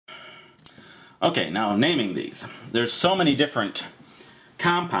Okay, now naming these. There's so many different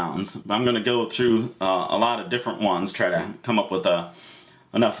compounds. I'm going to go through a lot of different ones, try to come up with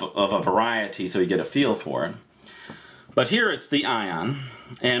enough of a variety so you get a feel for it. But here it's the ion,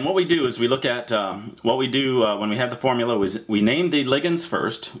 and what we do is we look at what we do when we have the formula is we name the ligands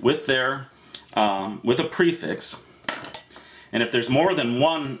first with their with a prefix, and if there's more than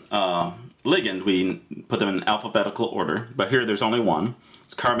one ligand, we put them in alphabetical order. But here there's only one.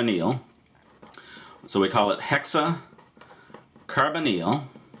 It's carbonyl, so we call it hexacarbonyl.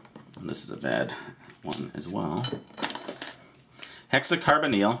 And this is a bad one as well.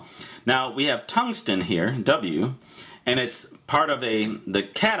 Hexacarbonyl. Now we have tungsten here, W. And it's part of the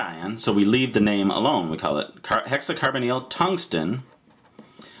cation, so we leave the name alone. We call it hexacarbonyl tungsten.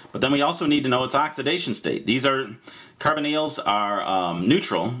 But then we also need to know its oxidation state. These carbonyls are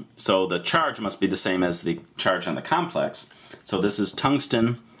neutral, so the charge must be the same as the charge on the complex. So this is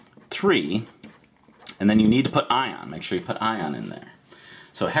tungsten 3, and then you need to put ion. Make sure you put ion in there.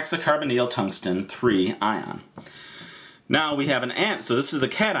 So hexacarbonyl tungsten 3 ion. Now we have so this is a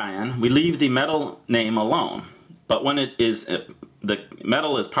cation. We leave the metal name alone. But when it is the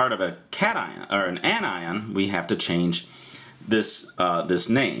metal is part of a cation or an anion, we have to change this this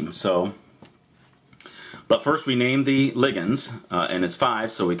name. So, but first we name the ligands, and it's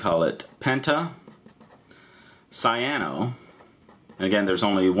 5, so we call it pentacyano. Again, there's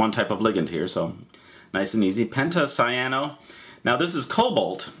only one type of ligand here, so nice and easy. Pentacyano. Now this is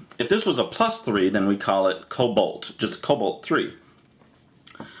cobalt. If this was a +3, then we call it cobalt, just cobalt 3.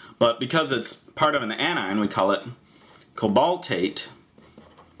 But because it's part of an anion, we call it cobaltate,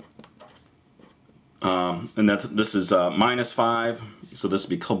 and this is -5, so this would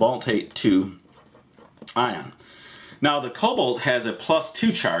be cobaltate 2 ion. Now the cobalt has a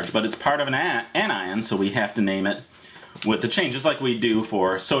 +2 charge, but it's part of an anion, so we have to name it with the change, just like we do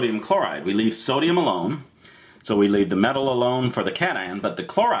for sodium chloride. We leave sodium alone, so we leave the metal alone for the cation, but the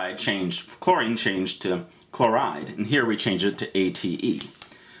chlorine changed to chloride, and here we change it to ATE.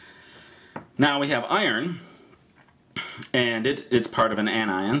 Now we have iron, and it's part of an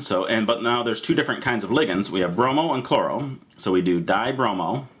anion. But now there's two different kinds of ligands. We have bromo and chloro, so we do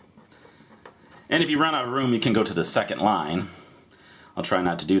dibromo. And if you run out of room, you can go to the second line. I'll try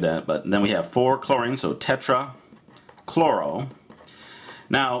not to do that. But then we have 4 chlorine, so tetrachloro.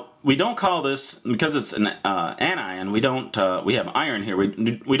 Now we don't call this, because it's an anion. We don't. We have iron here.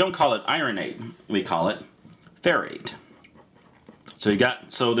 We don't call it ironate. We call it ferrate. So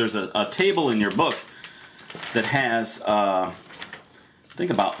there's a table in your book that has,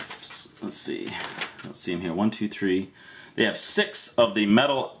 think about, let's see them here, 1, 2, 3. They have 6 of the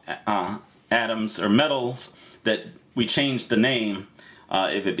metal atoms or metals that we change the name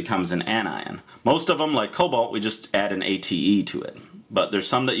if it becomes an anion. Most of them, like cobalt, we just add an ATE to it. But there's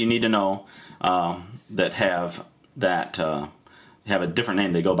some that you need to know that have a different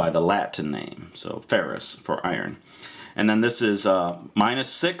name. They go by the Latin name. So ferrous for iron. And then this is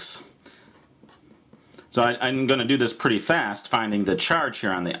 -6. So I'm going to do this pretty fast, finding the charge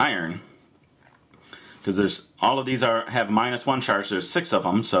here on the iron, because all of these have -1 charge. There's 6 of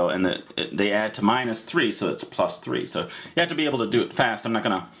them, so they add to -3, so it's +3. So you have to be able to do it fast. I'm not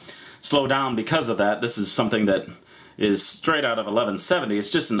going to slow down because of that. This is something that is straight out of 1170.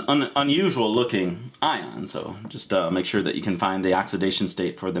 It's just an unusual looking ion, so just make sure that you can find the oxidation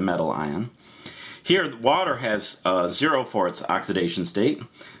state for the metal ion. Here, water has 0 for its oxidation state,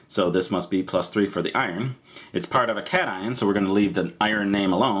 so this must be +3 for the iron. It's part of a cation, so we're going to leave the iron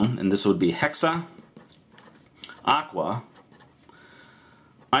name alone, and this would be hexa aqua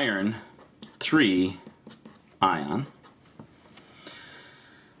iron 3 ion.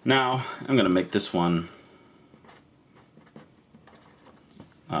 Now, I'm going to make this one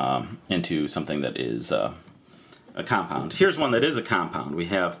into something that is a compound. Here's one that is a compound. We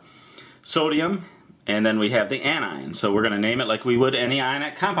have sodium, and then we have the anion. So we're going to name it like we would any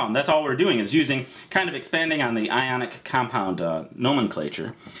ionic compound. That's all we're doing, is kind of expanding on the ionic compound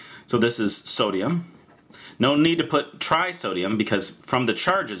nomenclature. So this is sodium. No need to put trisodium, because from the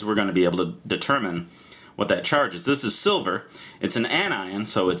charges we're going to be able to determine what that charge is. This is silver. It's an anion,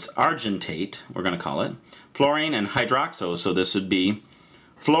 so it's argentate, we're going to call it. Fluorine and hydroxo, so this would be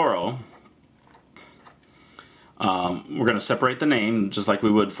fluoro. We're going to separate the name just like we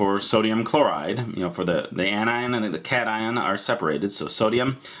would for sodium chloride. You know, for the anion and the cation are separated. So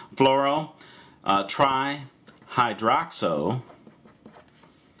sodium, fluoro, trihydroxo,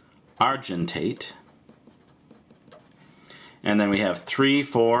 argentate. And then we have 3,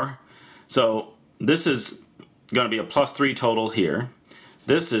 4. So this is going to be a +3 total here.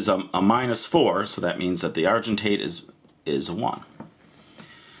 This is a -4, so that means that the argentate is 1.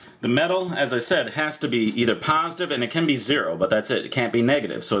 The metal, as I said, has to be either positive, and it can be 0, but that's it. It can't be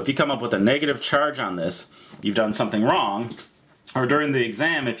negative. So if you come up with a negative charge on this, you've done something wrong. Or during the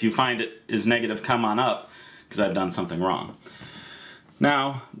exam, if you find it is negative, come on up, because I've done something wrong.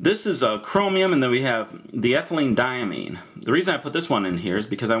 Now, this is chromium, and then we have the ethylene diamine. The reason I put this one in here is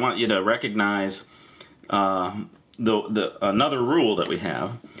because I want you to recognize another rule that we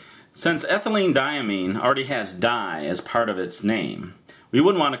have. Since ethylene diamine already has di as part of its name, we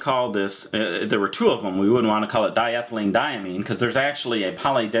wouldn't want to call this, if there were 2 of them, we wouldn't want to call it diethylene diamine, because there's actually a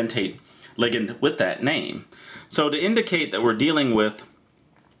polydentate ligand with that name. So to indicate that we're dealing with,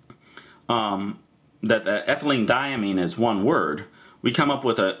 that the ethylene diamine is one word, we come up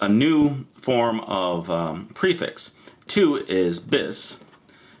with a new form of prefix. 2 is bis,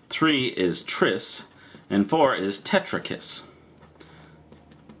 3 is tris, and 4 is tetrachus.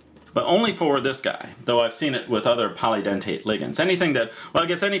 But only for this guy, though I've seen it with other polydentate ligands. Anything that, well, I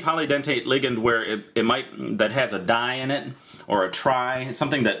guess any polydentate ligand where it might, that has a di in it, or a tri,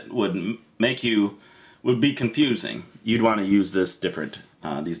 something that would make you, would be confusing, you'd want to use this different,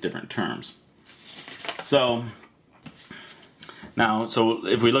 these different terms. So, now, so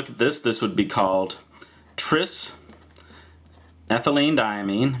if we look at this, this would be called tris ethylene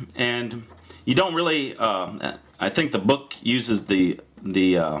diamine, and you don't really, I think the book uses the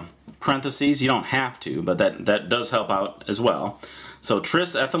parentheses. You don't have to, but that does help out as well. So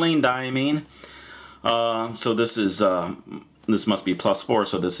tris ethylene diamine. So this is this must be +4.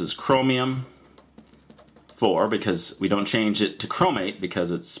 So this is chromium 4, because we don't change it to chromate because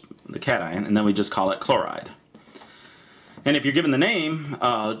it's the cation, and then we just call it chloride. And if you're given the name,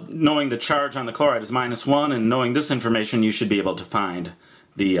 knowing the charge on the chloride is -1, and knowing this information, you should be able to find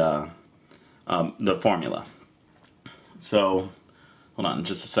the formula. So. Hold on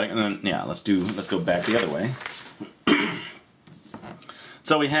just a second, and then, yeah, let's go back the other way.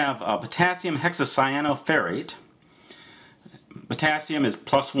 So we have potassium hexacyanoferrate. Potassium is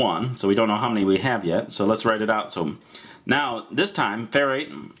 +1, so we don't know how many we have yet, so let's write it out. So now, this time, ferrate,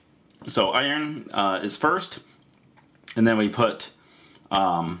 so iron is first, and then we put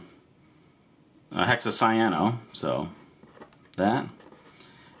hexacyano, so that.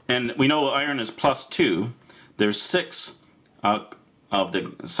 And we know iron is +2. There's 6 of the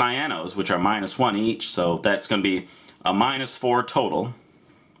cyanos, which are -1 each, so that's going to be a -4 total.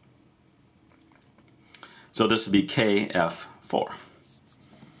 So this would be KF4.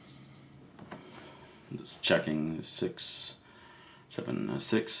 Just checking, 6, 7,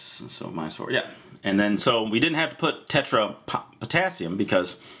 6, so -4, yeah. And then, so we didn't have to put tetra potassium,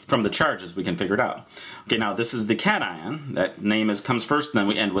 because from the charges we can figure it out. Okay, now this is the cation. That name comes first, and then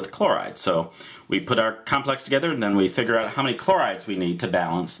we end with chloride. So we put our complex together, and then we figure out how many chlorides we need to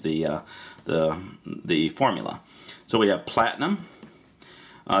balance the formula. So we have platinum,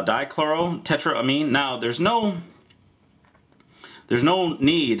 dichlorotetraamine. Now there's no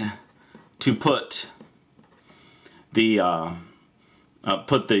need to put the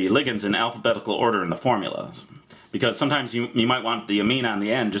ligands in alphabetical order in the formulas, because sometimes you might want the amine on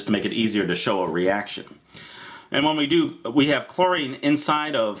the end just to make it easier to show a reaction. And when we do, we have chlorine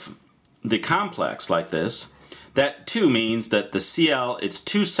inside of the complex like this. That too means that the Cl, it's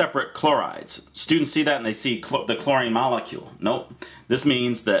 2 separate chlorides. Students see that and they see the chlorine molecule. Nope. This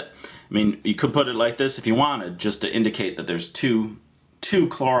means that, I mean, you could put it like this if you wanted, just to indicate that there's two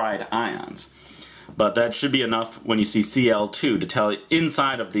chloride ions. But that should be enough when you see Cl2 to tell you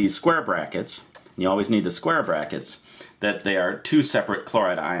inside of these square brackets, and you always need the square brackets, that they are 2 separate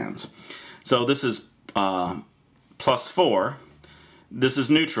chloride ions. So this is +4. This is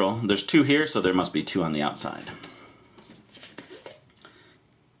neutral. There's 2 here, so there must be 2 on the outside.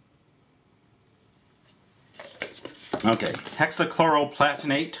 Okay,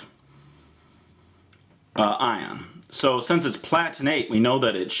 hexachloroplatinate ion. So since it's platinate, we know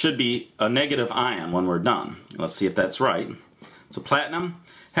that it should be a negative ion when we're done. Let's see if that's right. So platinum,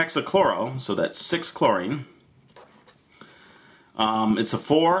 hexachloro, so that's 6 chlorine. It's a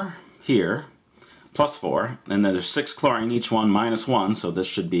 4 here, +4, and then there's 6 chlorine, each one -1, so this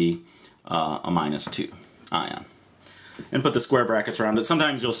should be a -2 ion. And put the square brackets around it.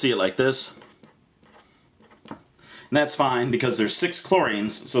 Sometimes you'll see it like this. And that's fine because there's 6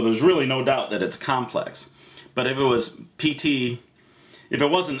 chlorines, so there's really no doubt that it's complex. But if it was PT, if it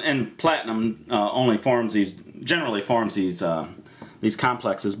wasn't, and platinum only forms these, generally forms these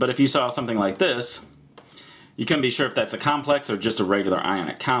complexes, but if you saw something like this, you couldn't be sure if that's a complex or just a regular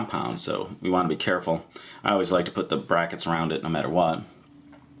ionic compound, so we want to be careful. I always like to put the brackets around it no matter what.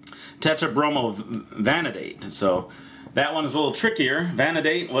 Tetrabromovanadate, so that one is a little trickier.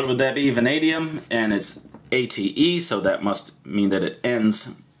 Vanadate, what would that be? Vanadium, and it's ATE, so that must mean that it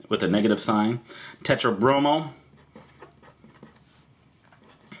ends with a negative sign. Tetrabromo,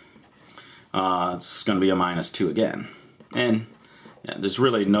 it's going to be a -2 again. And yeah, there's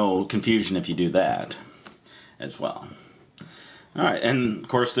really no confusion if you do that as well. All right, and of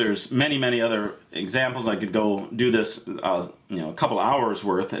course there's many other examples. I could go do this a couple hours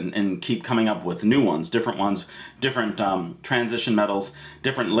worth and keep coming up with new ones, different transition metals,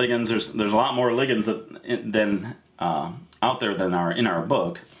 different ligands. There's a lot more ligands than out there than are in our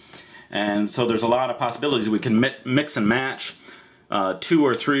book, and so there's a lot of possibilities. We can mix and match 2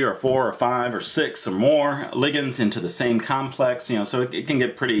 or 3 or 4 or 5 or 6 or more ligands into the same complex. So it can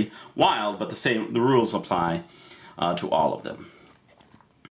get pretty wild, but the rules apply to all of them.